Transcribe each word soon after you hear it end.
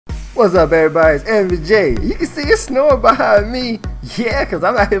What's up, everybody? It's AniMusJ. You can see it snowing behind me. Yeah, because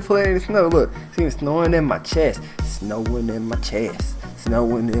I'm out here playing in the snow. Look, see it snowing in my chest. Snowing in my chest.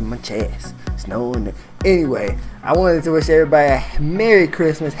 Snowing in my chest. Snowing in... Anyway, I wanted to wish everybody a Merry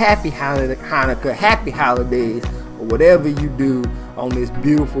Christmas, Happy Hanukkah, Happy Holidays, or whatever you do on this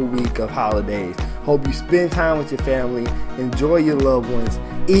beautiful week of holidays. Hope you spend time with your family, enjoy your loved ones,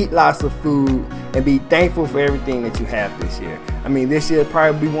 eat lots of food, and be thankful for everything that you have this year. I mean, this year will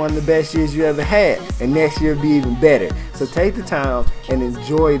probably be one of the best years you ever had, and next year will be even better. So take the time and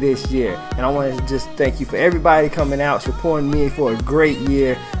enjoy this year. And I want to just thank you for everybody coming out, supporting me for a great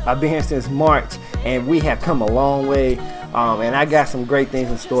year. I've been here since March, and we have come a long way. And I got some great things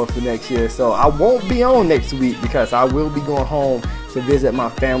in store for next year. So I won't be on next week because I will be going home to visit my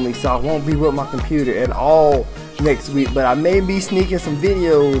family. So I won't be with my computer at all next week, but I may be sneaking some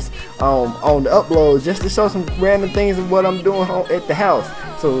videos on the upload just to show some random things of what I'm doing at the house.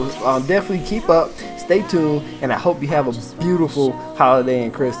 So definitely keep up, stay tuned, and I hope you have a beautiful holiday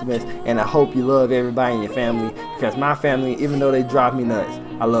and Christmas, and I hope you love everybody in your family, because my family, even though they drive me nuts,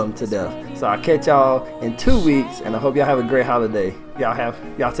 I love them to death. So I'll catch y'all in 2 weeks, and I hope y'all have a great holiday.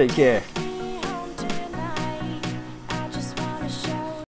 Y'all take care.